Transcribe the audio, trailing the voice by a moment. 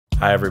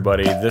Hi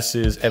everybody, this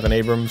is Evan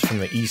Abrams from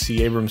the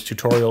ECAbrams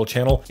tutorial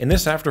channel. In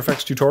this After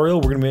Effects tutorial,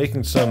 we're going to be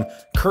making some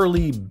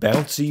curly,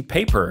 bouncy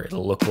paper.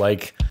 It'll look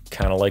like,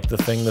 kind of like the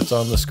thing that's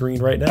on the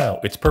screen right now.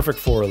 It's perfect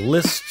for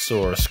lists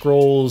or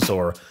scrolls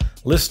or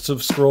lists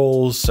of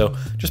scrolls, so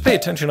just pay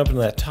attention up in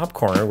that top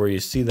corner where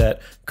you see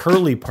that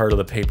curly part of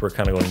the paper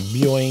kind of going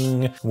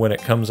boing when it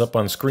comes up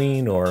on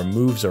screen or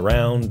moves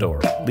around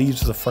or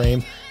leaves the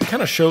frame. It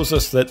kind of shows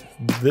us that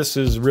this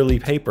is really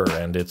paper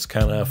and it's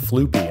kind of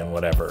floopy and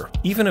whatever.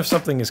 Even if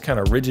something is kind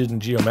of rigid and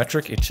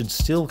geometric, it should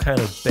still kind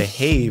of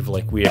behave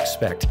like we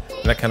expect.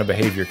 And that kind of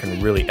behavior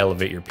can really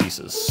elevate your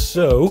pieces.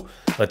 So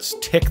let's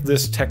tick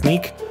this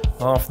technique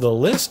off the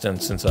list,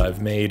 and since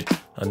I've made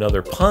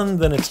another pun,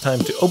 then it's time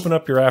to open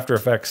up your After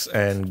Effects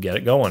and get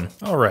it going.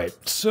 All right,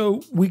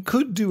 so we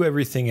could do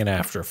everything in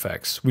After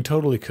Effects. We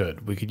totally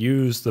could. We could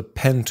use the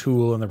pen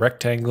tool and the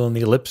rectangle and the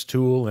ellipse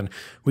tool, and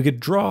we could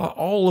draw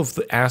all of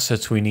the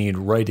assets we need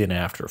right in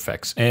After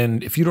Effects.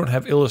 And if you don't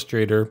have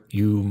Illustrator,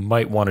 you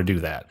might want to do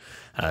that.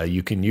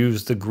 You can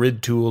use the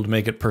grid tool to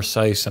make it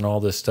precise and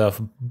all this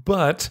stuff,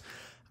 but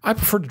I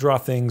prefer to draw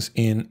things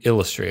in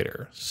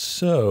Illustrator.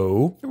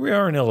 So here we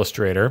are in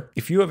Illustrator.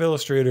 If you have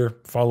Illustrator,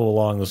 follow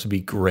along, this would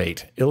be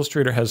great.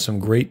 Illustrator has some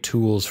great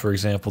tools, for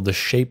example, the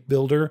shape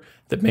builder,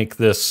 that make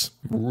this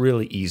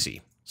really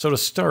easy. So to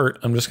start,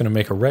 I'm just gonna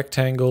make a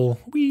rectangle.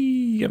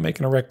 Whee, I'm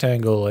making a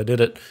rectangle, I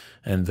did it.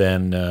 And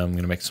then I'm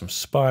gonna make some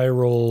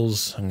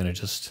spirals. I'm gonna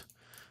just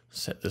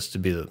set this to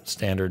be the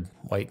standard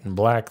white and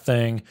black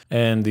thing.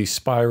 And these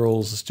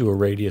spirals, let's do a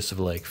radius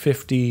of like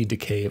 50,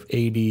 decay of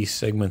 80,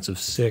 segments of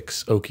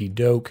 6, okie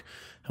doke.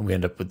 And we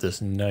end up with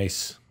this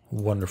nice,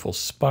 wonderful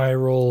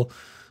spiral.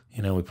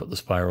 You know, we put the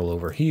spiral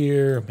over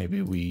here.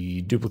 Maybe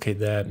we duplicate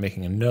that,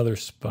 making another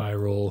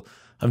spiral.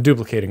 I'm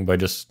duplicating by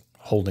just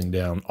holding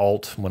down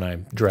Alt when I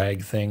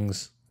drag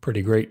things.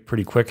 Pretty great,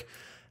 pretty quick.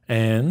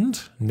 And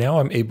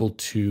now I'm able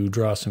to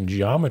draw some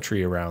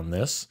geometry around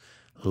this.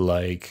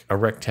 Like a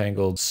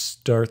rectangle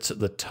starts at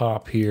the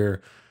top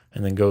here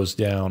and then goes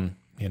down,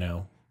 you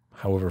know,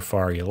 however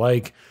far you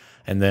like.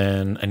 And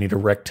then I need a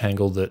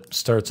rectangle that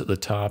starts at the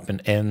top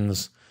and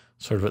ends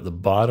sort of at the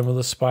bottom of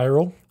the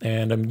spiral.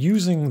 And I'm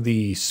using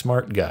the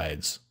smart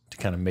guides to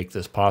kind of make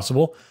this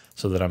possible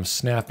so that I'm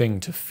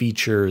snapping to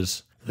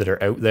features that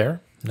are out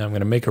there. Now I'm going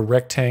to make a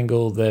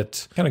rectangle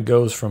that kind of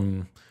goes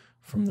from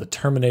the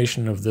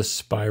termination of this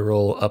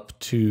spiral up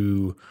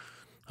to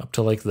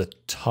like the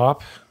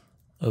top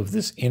of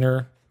this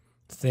inner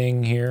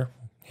thing here,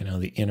 you know,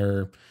 the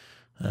inner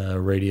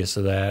radius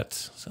of that.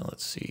 So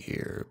let's see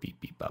here,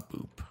 beep, beep, bop,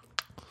 boop.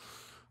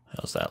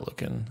 How's that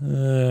looking?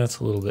 That's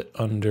a little bit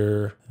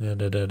under.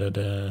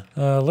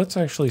 Let's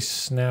actually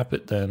snap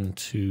it then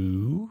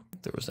to,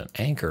 there was an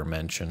anchor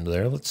mentioned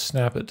there. Let's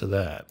snap it to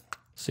that.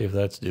 See if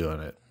that's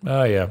doing it.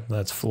 Oh yeah,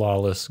 that's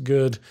flawless,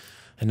 good.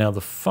 And now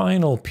the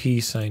final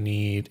piece I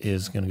need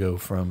is gonna go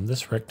from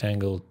this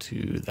rectangle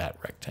to that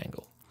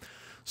rectangle.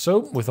 So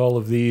with all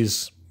of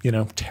these, you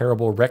know,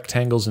 terrible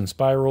rectangles and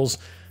spirals,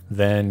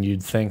 then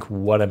you'd think,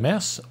 what a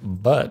mess,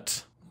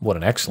 but what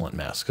an excellent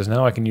mess, because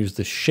now I can use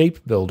the shape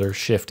builder,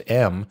 Shift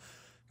M,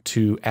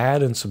 to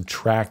add and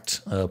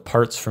subtract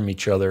parts from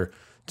each other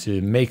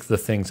to make the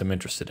things I'm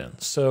interested in.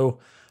 So,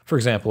 for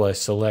example, I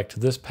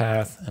select this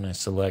path and I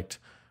select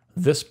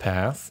this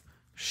path,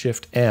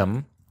 Shift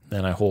M,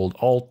 then I hold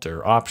Alt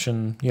or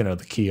Option, you know,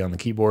 the key on the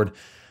keyboard,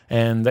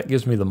 and that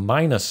gives me the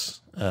minus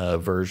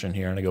version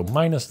here, and I go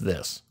minus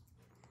this.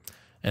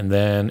 And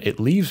then it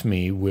leaves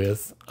me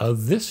with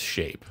this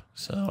shape.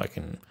 So I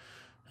can,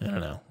 I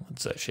don't know,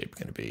 what's that shape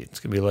going to be? It's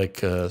going to be like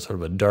sort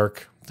of a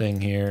dark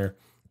thing here.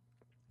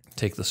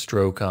 Take the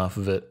stroke off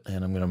of it,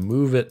 and I'm going to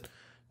move it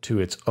to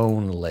its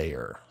own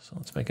layer. So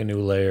let's make a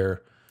new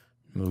layer,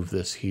 move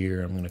this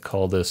here. I'm going to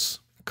call this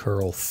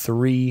curl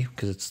 3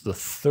 because it's the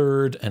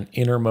third and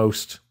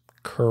innermost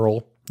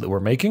curl that we're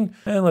making.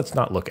 And let's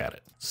not look at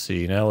it.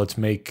 See, now let's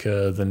make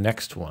the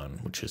next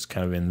one, which is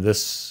kind of in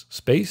this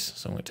space.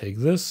 So I'm going to take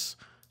this,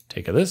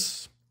 take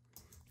this,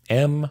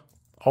 M,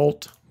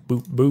 Alt,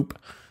 boop, boop,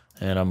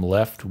 and I'm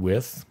left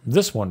with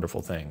this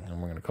wonderful thing.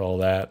 And we're going to call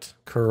that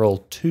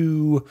curl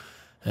 2.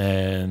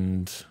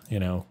 And,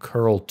 you know,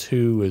 curl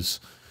 2 is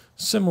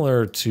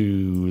similar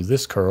to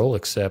this curl,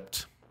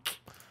 except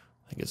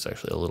I think it's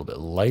actually a little bit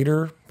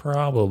lighter,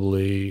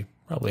 probably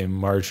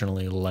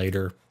marginally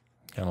lighter,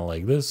 kind of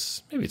like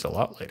this. Maybe it's a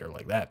lot lighter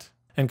like that.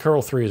 And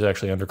curl 3 is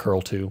actually under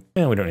curl 2.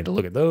 And we don't need to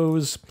look at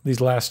those. These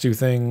last two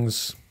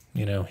things,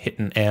 you know,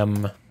 hitting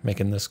M,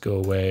 making this go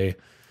away,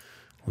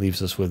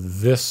 leaves us with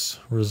this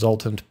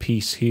resultant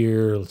piece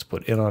here. Let's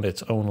put it on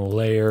its own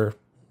layer.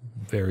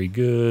 Very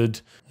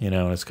good. You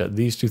know, and it's got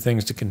these two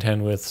things to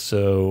contend with.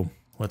 So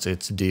what's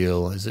its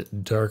deal? Is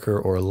it darker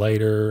or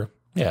lighter?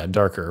 Yeah,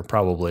 darker,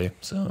 probably.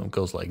 So it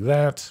goes like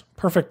that.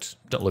 Perfect.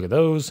 Don't look at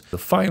those. The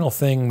final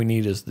thing we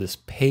need is this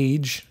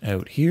page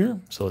out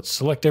here. So let's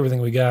select everything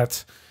we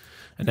got.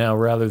 And now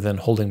rather than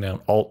holding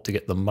down Alt to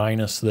get the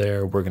minus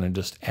there, we're going to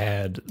just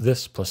add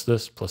this plus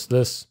this plus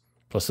this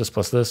plus this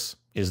plus this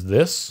is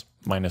this.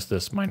 minus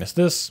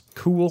this.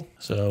 Cool.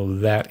 So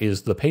that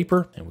is the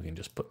paper, and we can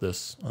just put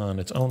this on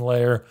its own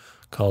layer,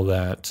 call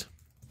that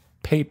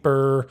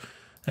paper,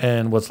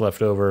 and what's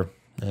left over?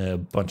 A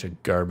bunch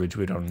of garbage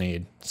we don't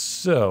need.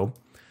 So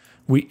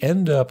we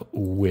end up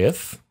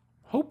with,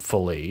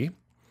 hopefully,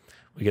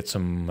 we get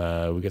some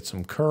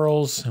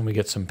curls and we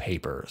get some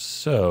paper.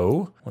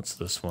 So what's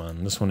this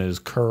one? This one is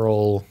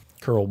curl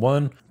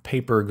 1.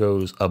 Paper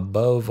goes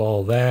above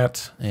all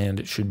that,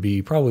 and it should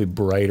be probably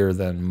brighter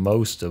than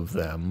most of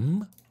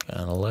them,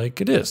 kind of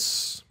like it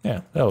is.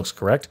 Yeah, that looks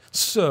correct.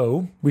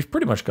 So we've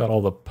pretty much got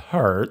all the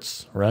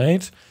parts,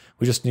 right?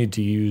 We just need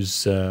to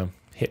use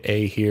hit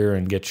A here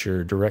and get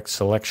your direct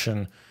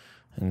selection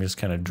and just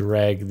kind of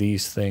drag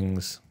these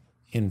things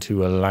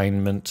into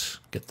alignment,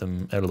 get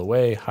them out of the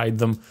way, hide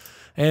them,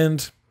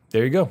 and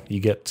there you go. You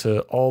get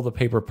all the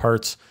paper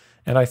parts,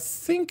 and I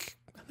think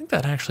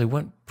that actually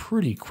went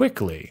pretty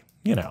quickly.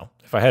 You know,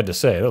 if I had to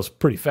say, that was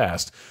pretty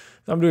fast.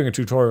 I'm doing a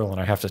tutorial and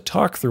I have to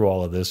talk through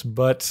all of this,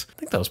 but I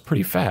think that was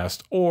pretty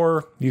fast.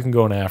 Or you can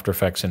go into After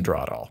Effects and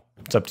draw it all.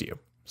 It's up to you.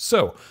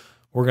 So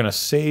we're going to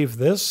save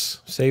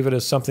this, save it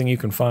as something you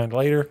can find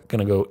later.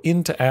 Going to go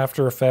into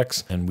After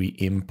Effects and we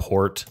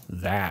import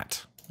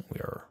that. We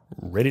are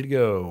ready to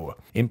go.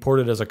 Import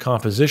it as a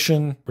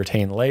composition,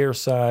 retain layer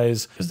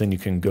size, because then you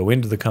can go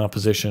into the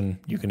composition.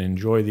 You can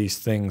enjoy these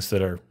things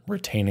that are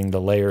retaining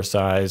the layer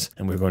size,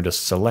 and we're going to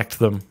select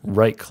them,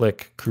 right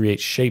click, create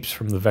shapes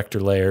from the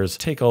vector layers,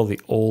 take all the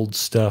old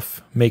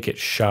stuff, make it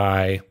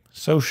shy,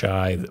 so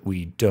shy that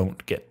we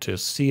don't get to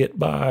see it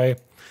by,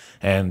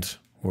 and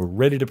we're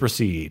ready to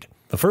proceed.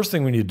 The first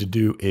thing we need to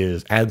do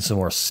is add some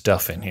more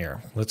stuff in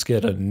here. Let's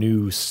get a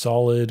new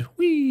solid.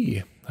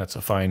 Whee! That's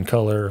a fine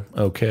color.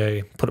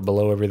 Okay. Put it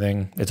below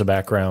everything. It's a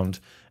background.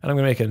 And I'm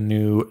going to make a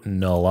new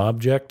null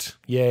object.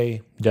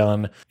 Yay.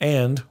 Done.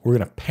 And we're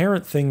going to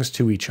parent things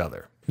to each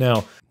other.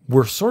 Now,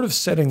 we're sort of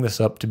setting this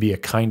up to be a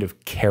kind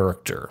of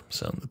character.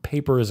 So the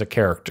paper is a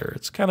character.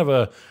 It's kind of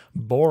a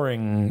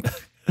boring,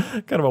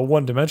 kind of a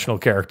one-dimensional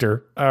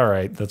character. All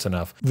right, that's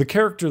enough. The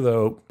character,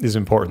 though, is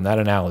important, that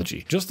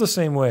analogy. Just the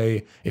same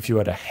way if you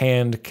had a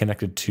hand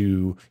connected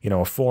to,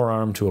 a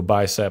forearm, to a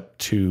bicep,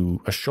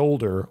 to a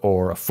shoulder,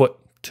 or a foot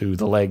to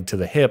the leg, to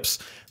the hips,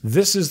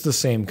 this is the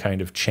same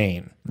kind of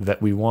chain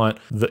that we want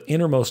the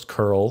innermost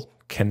curl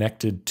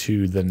connected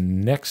to the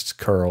next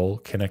curl,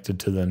 connected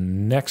to the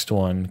next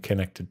one,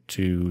 connected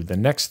to the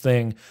next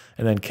thing,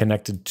 and then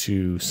connected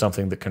to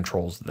something that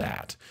controls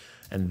that.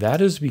 And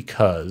that is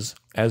because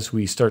as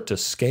we start to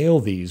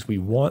scale these, we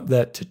want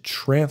that to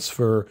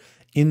transfer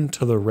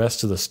into the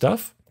rest of the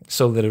stuff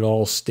so that it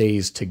all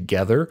stays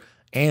together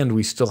and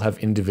we still have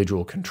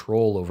individual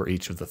control over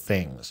each of the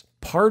things.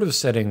 Part of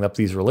setting up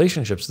these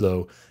relationships,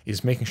 though,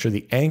 is making sure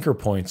the anchor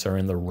points are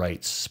in the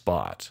right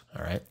spot,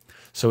 all right?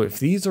 So if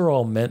these are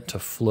all meant to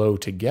flow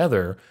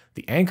together,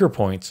 the anchor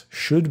points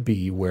should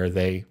be where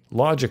they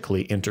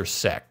logically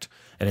intersect.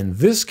 And in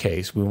this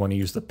case, we want to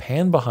use the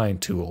pan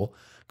behind tool,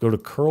 go to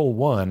curl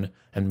 1,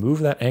 and move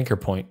that anchor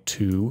point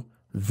to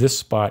this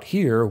spot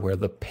here where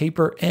the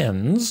paper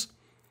ends,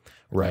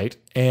 right?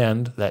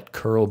 And that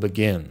curl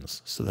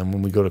begins. So then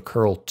when we go to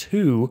curl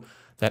 2,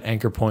 that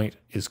anchor point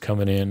is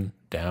coming in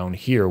down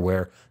here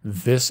where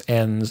this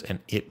ends and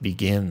it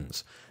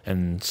begins.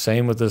 And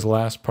same with this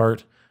last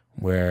part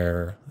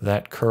where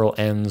that curl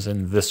ends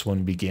and this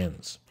one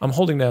begins. I'm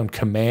holding down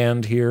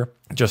Command here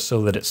just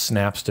so that it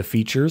snaps to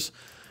features.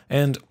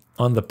 And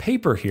on the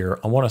paper here,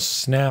 I want to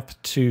snap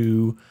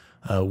to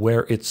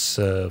where its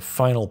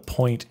final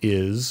point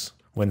is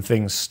when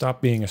things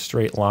stop being a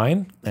straight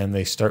line and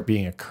they start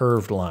being a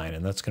curved line,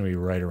 and that's going to be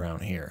right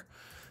around here.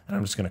 And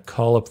I'm just going to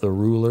call up the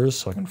rulers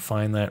so I can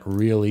find that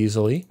real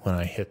easily when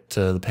I hit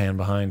the pan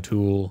behind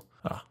tool.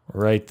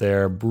 Right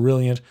there,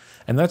 brilliant.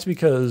 And that's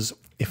because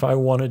if I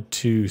wanted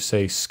to,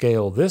 say,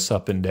 scale this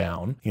up and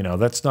down,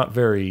 it's not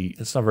very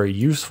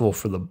useful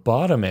for the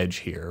bottom edge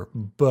here.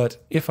 But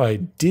if I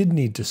did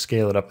need to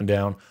scale it up and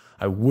down,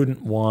 I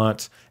wouldn't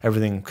want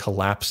everything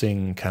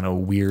collapsing kind of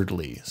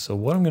weirdly. So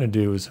what I'm going to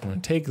do is I'm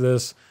going to take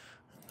this,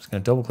 I'm just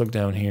going to double click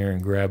down here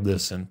and grab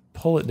this and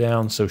pull it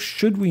down. So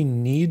should we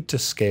need to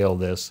scale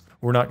this,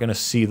 we're not going to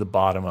see the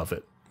bottom of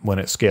it when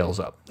it scales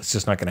up. It's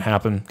just not going to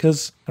happen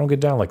because I don't get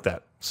down like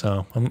that.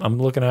 So I'm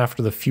looking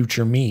after the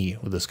future me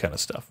with this kind of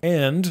stuff.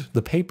 And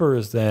the paper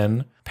is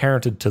then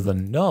parented to the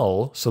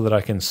null so that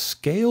I can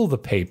scale the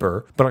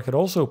paper, but I could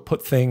also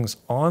put things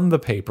on the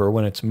paper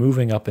when it's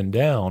moving up and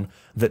down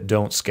that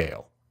don't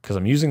scale. Because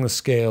I'm using the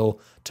scale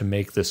to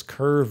make this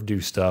curve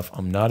do stuff.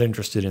 I'm not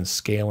interested in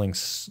scaling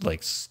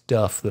like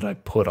stuff that I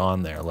put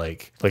on there.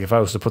 Like if I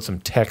was to put some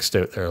text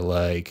out there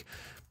like,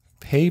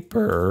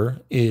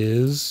 paper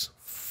is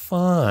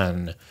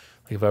fun.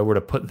 If I were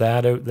to put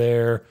that out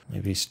there,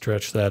 maybe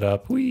stretch that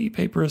up,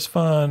 paper is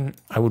fun,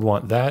 I would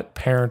want that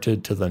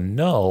parented to the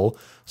null.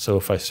 So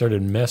if I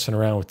started messing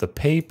around with the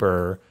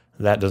paper,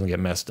 that doesn't get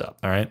messed up.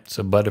 All right.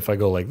 So, but if I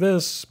go like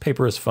this,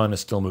 paper is fun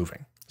is still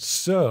moving.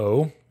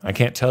 So I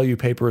can't tell you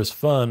paper is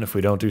fun if we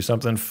don't do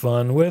something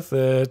fun with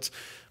it.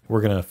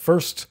 We're going to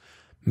first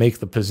make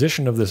the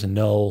position of this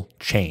null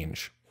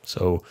change.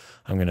 So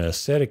I'm going to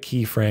set a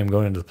keyframe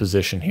going into the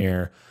position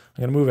here.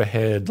 I'm going to move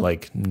ahead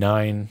like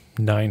nine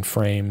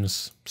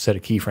frames, set a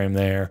keyframe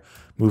there,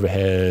 move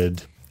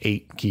ahead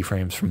 8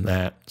 keyframes from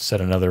that,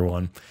 set another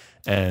one.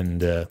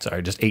 And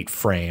sorry, just 8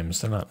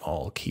 frames. They're not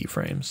all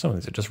keyframes. Some of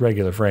these are just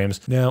regular frames.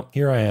 Now,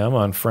 here I am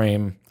on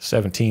frame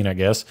 17, I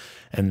guess.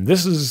 And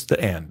this is the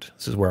end.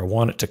 This is where I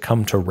want it to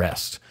come to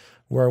rest.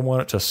 Where I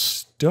want it to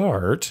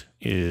start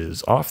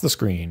is off the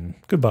screen.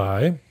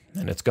 Goodbye.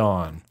 And it's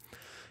gone.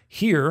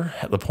 Here,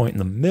 at the point in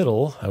the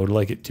middle, I would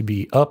like it to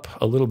be up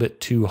a little bit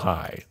too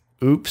high.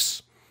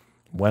 Oops.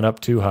 Went up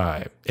too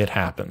high. It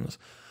happens.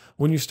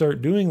 When you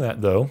start doing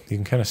that, though, you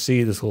can kind of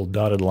see this little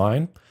dotted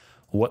line.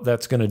 What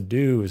that's going to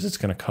do is it's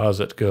going to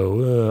cause it to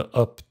go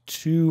up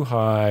too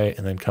high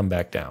and then come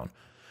back down.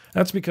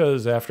 That's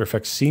because After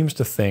Effects seems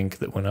to think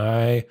that when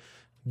I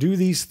do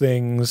these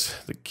things,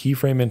 the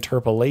keyframe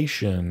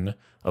interpolation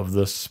of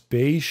the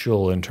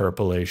spatial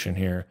interpolation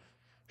here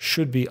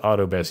should be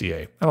auto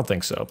Bezier. I don't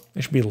think so.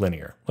 It should be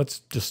linear. Let's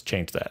just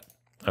change that.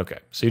 Okay,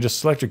 so you just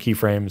select your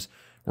keyframes,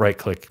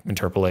 right-click,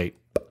 interpolate,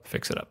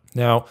 fix it up.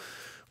 Now,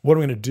 what I'm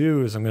going to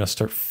do is I'm going to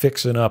start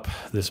fixing up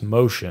this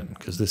motion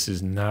because this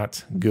is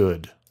not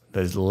good.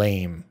 That is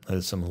lame. That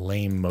is some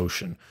lame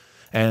motion.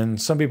 And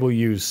some people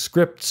use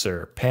scripts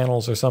or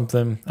panels or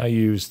something. I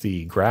use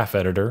the graph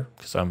editor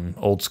because I'm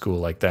old school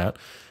like that.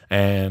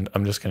 And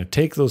I'm just going to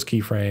take those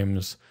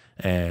keyframes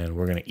and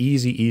we're going to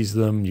ease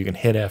them. You can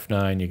hit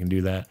F9. You can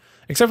do that.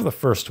 Except for the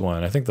first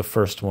one. I think the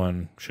first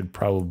one should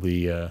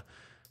probably,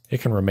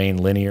 it can remain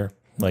linear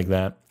like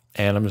that.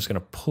 And I'm just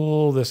going to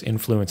pull this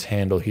influence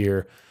handle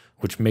here,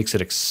 which makes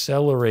it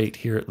accelerate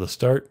here at the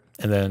start,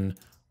 and then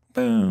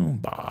boom,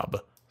 bob.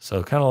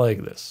 So kind of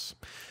like this.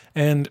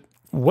 And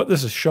what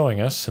this is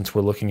showing us, since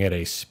we're looking at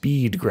a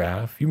speed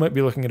graph, you might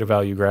be looking at a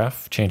value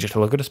graph, change it to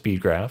look at a speed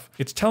graph.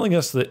 It's telling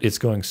us that it's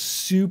going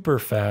super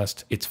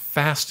fast. It's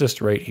fastest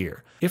right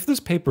here. If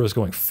this paper is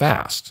going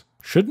fast,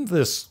 shouldn't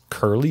this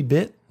curly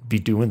bit be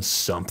doing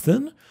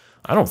something?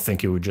 I don't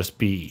think it would just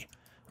be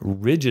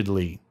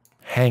rigidly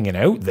hanging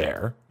out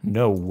there.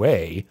 No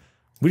way.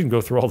 We didn't go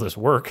through all this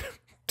work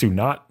to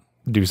not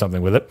do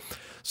something with it.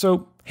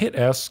 So hit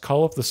S,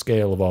 call up the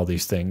scale of all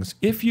these things.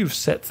 If you've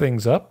set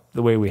things up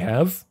the way we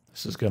have,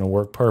 this is going to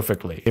work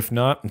perfectly. If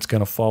not, it's going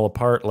to fall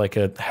apart like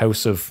a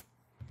house of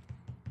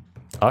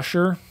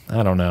Usher.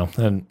 I don't know.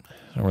 I don't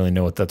really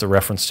know what that's a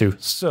reference to.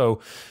 So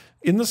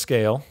in the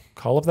scale,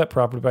 call up that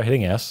property by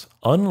hitting S,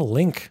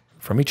 unlink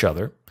from each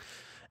other,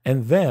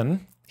 and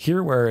then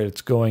here where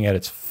it's going at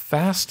its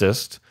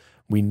fastest,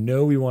 we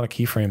know we want a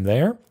keyframe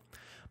there.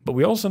 But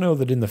we also know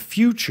that in the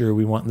future,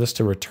 we want this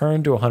to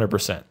return to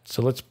 100%.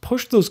 So let's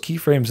push those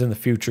keyframes in the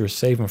future,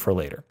 save them for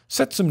later.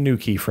 Set some new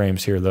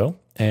keyframes here though,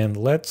 and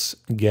let's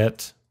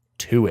get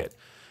to it.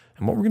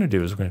 And what we're gonna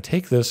do is we're gonna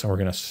take this and we're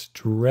gonna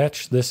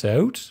stretch this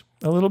out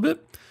a little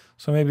bit.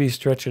 So maybe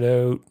stretch it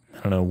out, I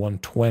don't know,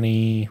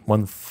 120,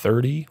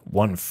 130,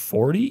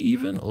 140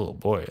 even? Oh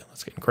boy,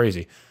 that's getting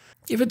crazy.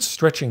 If it's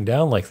stretching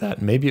down like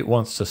that, maybe it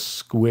wants to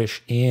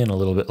squish in a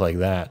little bit like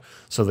that.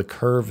 So the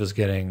curve is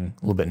getting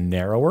a little bit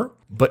narrower.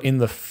 But in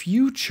the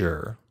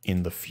future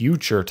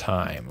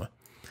time,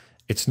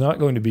 it's not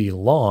going to be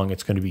long.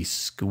 It's going to be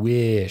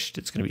squished.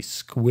 It's going to be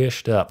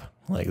squished up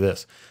like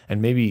this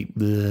and maybe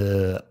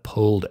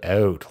pulled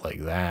out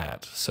like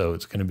that. So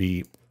it's going to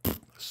be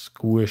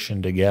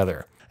squishing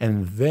together.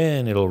 And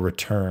then it'll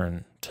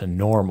return to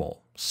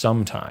normal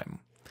sometime.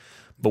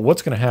 But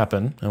what's going to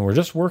happen, and we're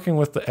just working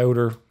with the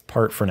outer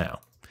part for now,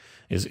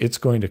 is it's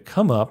going to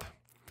come up,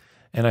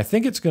 and I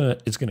think it's going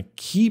to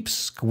keep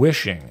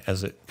squishing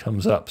as it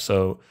comes up.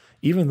 So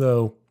even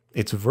though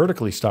it's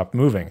vertically stopped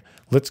moving,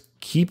 let's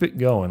keep it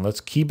going.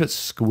 Let's keep it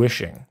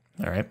squishing.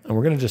 All right, and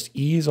we're going to just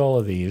ease all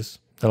of these.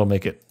 That'll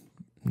make it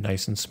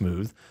nice and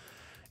smooth.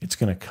 It's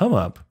going to come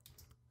up,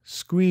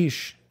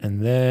 squish, and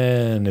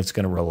then it's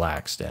going to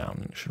relax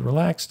down. It should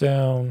relax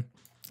down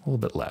a little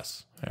bit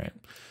less. All right.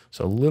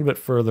 So a little bit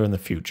further in the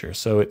future.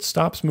 So it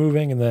stops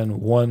moving and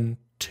then 1,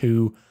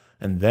 2,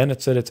 and then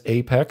it's at its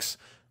apex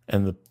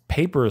and the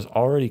paper is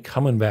already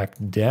coming back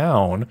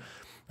down.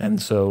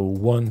 And so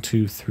 1,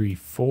 2, 3,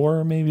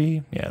 4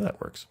 maybe. Yeah,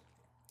 that works.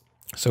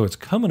 So it's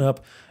coming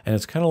up and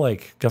it's kind of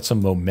like got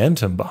some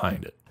momentum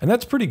behind it. And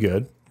that's pretty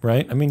good,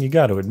 right? I mean, you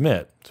got to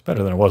admit, it's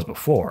better than it was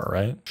before,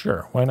 right?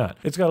 Sure, why not?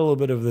 It's got a little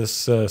bit of this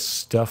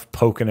stuff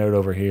poking out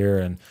over here,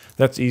 and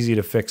that's easy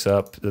to fix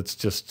up. That's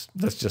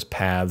just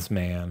paths,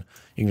 man.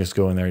 You can just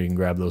go in there, you can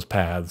grab those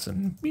paths,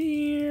 and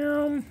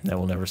then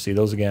we'll never see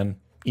those again.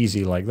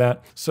 Easy like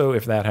that. So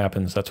if that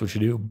happens, that's what you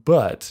do.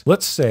 But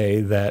let's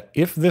say that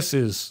if this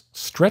is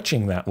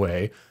stretching that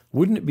way,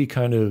 wouldn't it be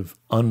kind of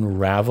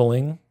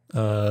unraveling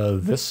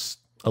this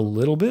a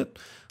little bit?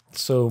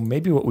 So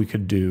maybe what we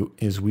could do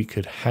is we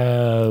could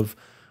have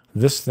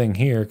this thing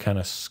here kind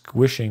of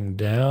squishing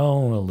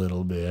down a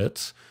little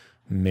bit,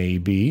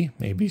 maybe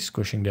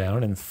squishing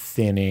down and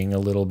thinning a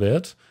little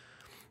bit.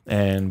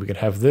 And we could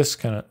have this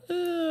kind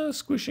of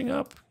squishing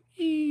up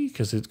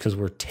because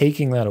we're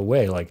taking that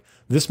away. Like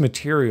this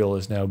material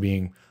is now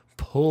being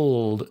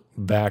pulled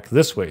back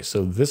this way.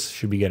 So this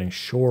should be getting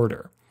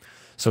shorter.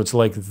 So it's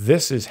like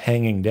this is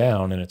hanging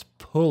down and it's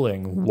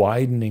pulling,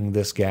 widening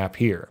this gap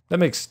here. That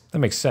makes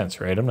sense,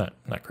 right? I'm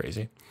not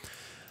crazy.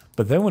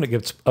 But then when it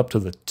gets up to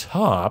the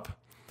top,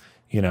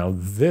 you know,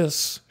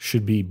 this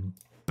should be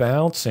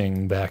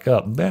bouncing back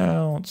up.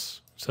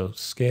 Bounce. So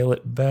scale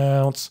it,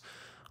 bounce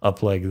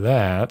up like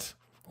that.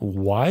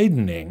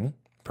 Widening,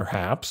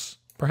 perhaps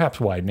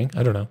widening.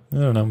 I don't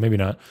know, maybe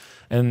not.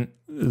 And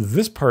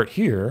this part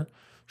here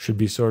should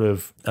be sort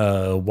of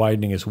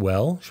widening as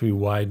well. Should be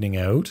widening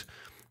out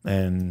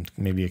and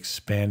maybe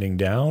expanding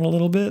down a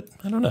little bit.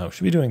 I don't know.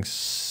 Should be doing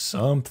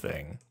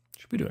something.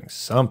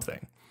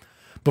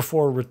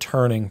 Before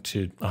returning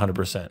to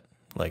 100%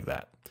 like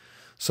that.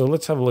 So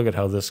let's have a look at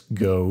how this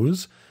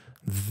goes.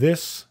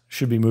 This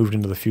should be moved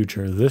into the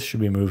future. This should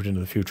be moved into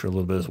the future a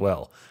little bit as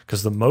well,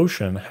 because the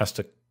motion has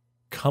to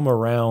come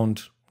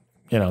around,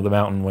 you know, the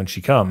mountain when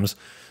she comes.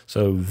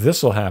 So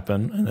this will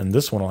happen, and then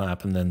this one will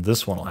happen, then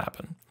this one will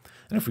happen.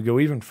 And if we go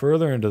even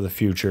further into the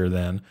future,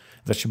 then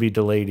that should be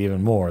delayed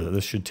even more. That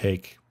this should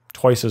take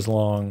twice as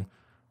long.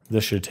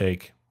 This should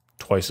take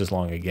twice as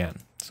long again.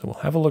 So we'll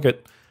have a look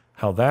at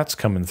how that's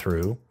coming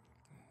through.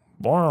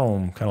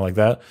 Boom, kind of like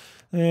that.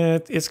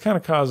 It's kind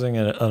of causing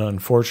an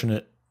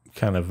unfortunate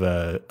kind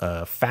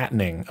of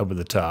fattening up at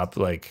the top,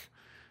 like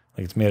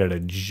it's made out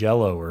of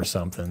Jello or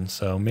something.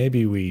 So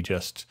maybe we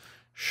just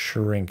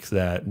shrink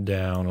that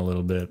down a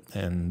little bit,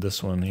 and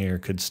this one here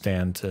could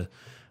stand to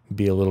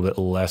be a little bit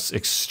less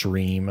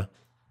extreme.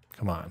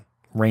 Come on,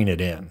 rein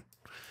it in.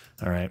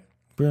 All right,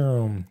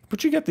 boom.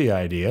 But you get the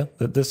idea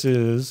that this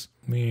is,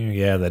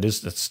 yeah,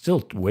 that's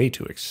still way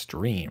too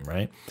extreme,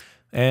 right?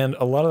 And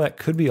a lot of that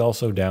could be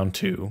also down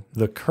to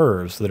the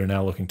curves that are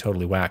now looking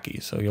totally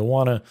wacky. So you'll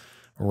want to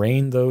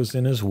rein those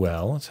in as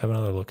well. Let's have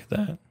another look at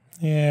that.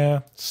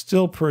 Yeah,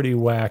 still pretty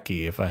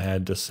wacky if I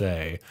had to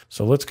say.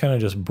 So let's kind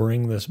of just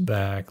bring this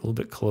back a little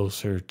bit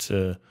closer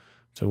to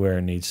where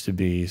it needs to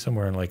be,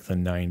 somewhere in like the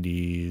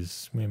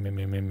 90s. Kind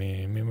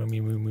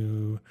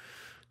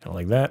of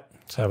like that.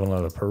 Let's have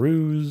another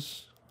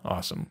peruse.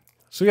 Awesome.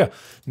 So yeah,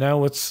 now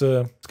let's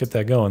get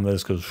that going.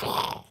 This goes,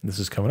 this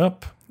is coming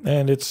up,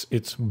 and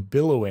it's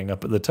billowing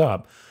up at the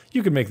top.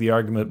 You could make the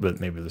argument,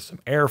 but maybe there's some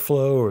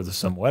airflow or there's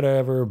some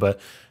whatever, but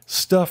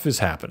stuff is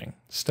happening.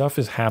 Stuff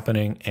is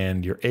happening,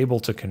 and you're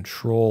able to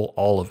control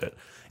all of it.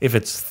 If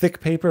it's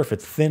thick paper, if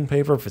it's thin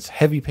paper, if it's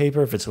heavy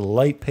paper, if it's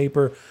light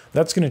paper,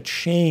 that's going to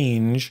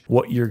change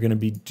what you're going to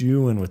be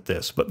doing with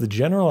this. But the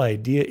general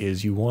idea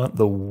is you want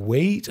the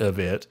weight of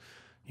it.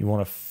 You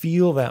want to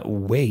feel that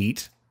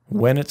weight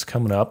when it's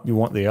coming up. You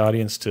want the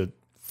audience to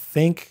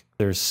think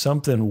there's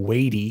something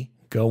weighty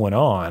going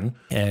on,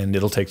 and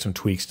it'll take some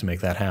tweaks to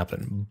make that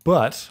happen.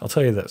 But I'll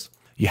tell you this,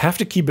 you have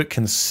to keep it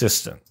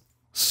consistent.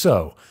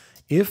 So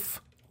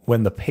if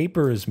when the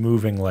paper is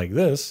moving like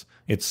this,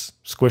 it's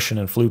squishing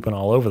and flooping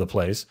all over the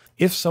place,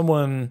 if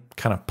someone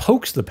kind of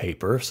pokes the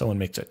paper, if someone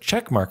makes a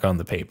check mark on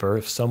the paper,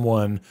 if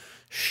someone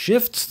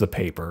shifts the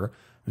paper,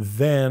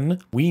 then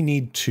we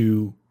need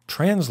to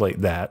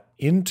translate that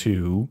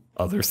into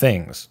other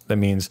things. That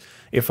means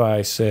if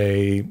I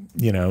say,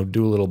 you know,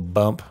 do a little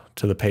bump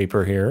to the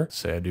paper here,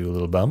 say I do a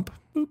little bump,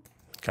 boop,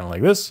 kind of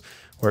like this,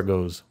 where it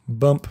goes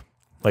bump,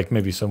 like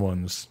maybe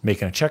someone's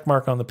making a check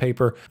mark on the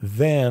paper,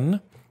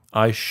 then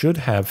I should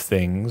have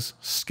things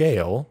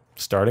scale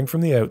starting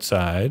from the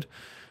outside.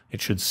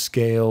 It should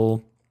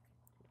scale,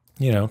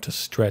 you know, to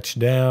stretch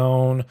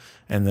down,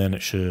 and then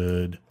it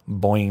should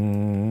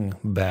boing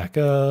back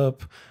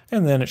up,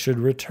 and then it should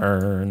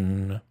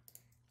return.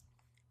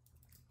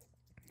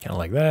 Kind of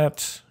like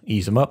that,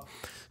 ease them up,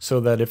 so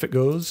that if it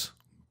goes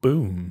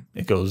boom,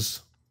 it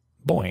goes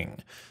boing.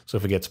 So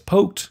if it gets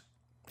poked,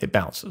 it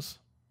bounces.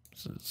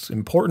 So it's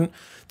important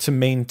to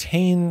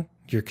maintain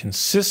your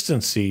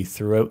consistency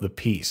throughout the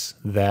piece,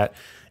 that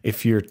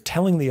if you're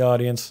telling the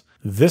audience,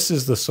 this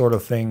is the sort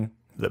of thing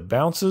that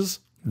bounces,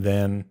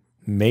 then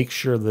make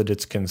sure that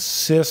it's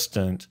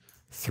consistent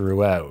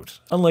throughout.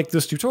 Unlike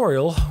this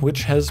tutorial,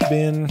 which has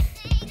been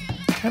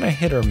kind of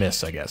hit or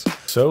miss, I guess.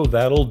 So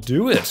that'll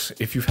do it.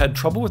 If you've had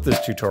trouble with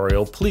this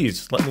tutorial,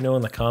 please let me know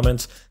in the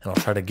comments and I'll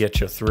try to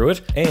get you through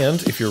it. And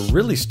if you're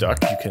really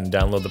stuck, you can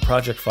download the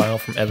project file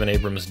from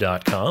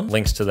EvanAbrams.com.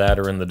 Links to that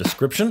are in the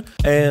description.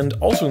 And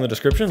also in the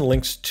description,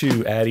 links to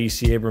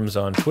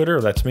 @ECAbrams on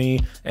Twitter, that's me,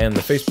 and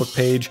the Facebook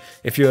page.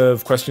 If you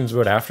have questions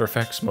about After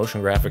Effects,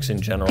 motion graphics in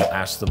general,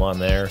 ask them on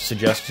there.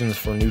 Suggestions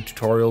for new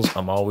tutorials,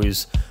 I'm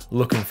always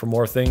looking for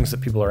more things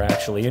that people are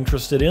actually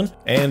interested in.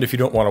 And if you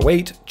don't want to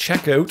wait,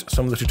 check out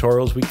some of the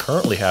tutorials we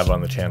currently have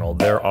on the channel.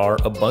 There are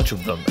a bunch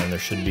of them, and there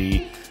should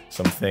be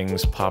some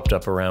things popped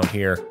up around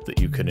here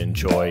that you can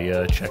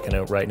enjoy checking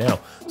out right now.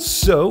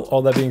 So,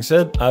 all that being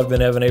said, I've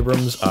been Evan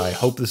Abrams. I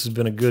hope this has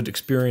been a good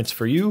experience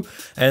for you,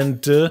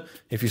 and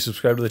if you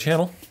subscribe to the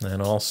channel,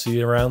 then I'll see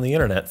you around the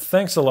internet.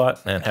 Thanks a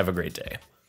lot, and have a great day.